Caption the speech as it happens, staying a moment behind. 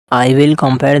I will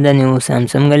compare the new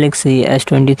Samsung Galaxy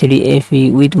S23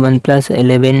 FE with OnePlus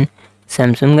 11.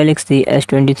 Samsung Galaxy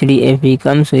S23 FE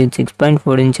comes with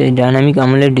 6.4 inches dynamic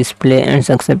AMOLED display and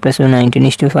success ratio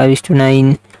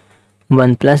 19:5:9.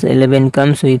 OnePlus 11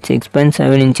 comes with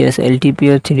 6.7 inches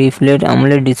LTPO3 flat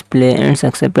AMOLED display and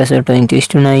success ratio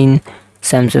 20:9.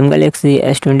 Samsung Galaxy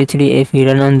S23 FE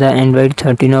run on the Android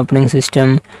 13 operating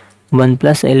system.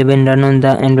 OnePlus 11 run on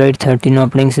the Android 13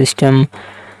 operating system.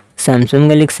 Samsung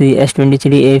Galaxy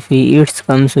S23 FE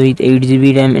comes with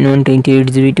 8GB RAM and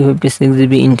 128GB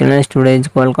 256GB internal storage,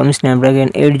 Qualcomm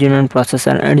Snapdragon 8 Gen 1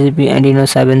 processor, 8GB Adreno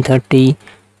 730.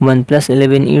 OnePlus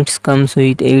 11 comes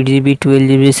with 8GB,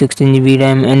 12GB, 16GB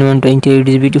RAM and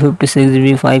 128GB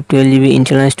 256GB 512GB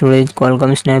internal storage,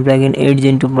 Qualcomm Snapdragon 8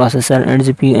 Gen 2 processor,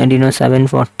 8GB Adreno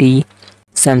 740.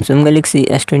 Samsung Galaxy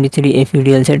S23 FE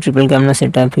real set triple camera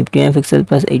setup 50MP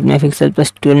plus 8MP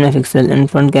plus 12MP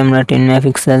and front camera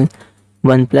 10MP.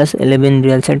 OnePlus 11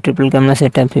 real set triple camera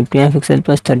setup 50MP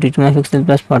plus 32MP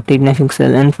plus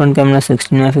 48MP and front camera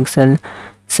 16MP.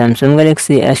 Samsung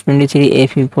Galaxy S23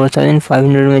 FE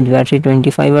 4500mAh battery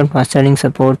 25W fast charging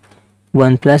support.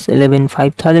 OnePlus 11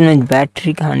 5000mAh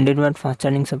battery 100W fast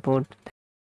charging support.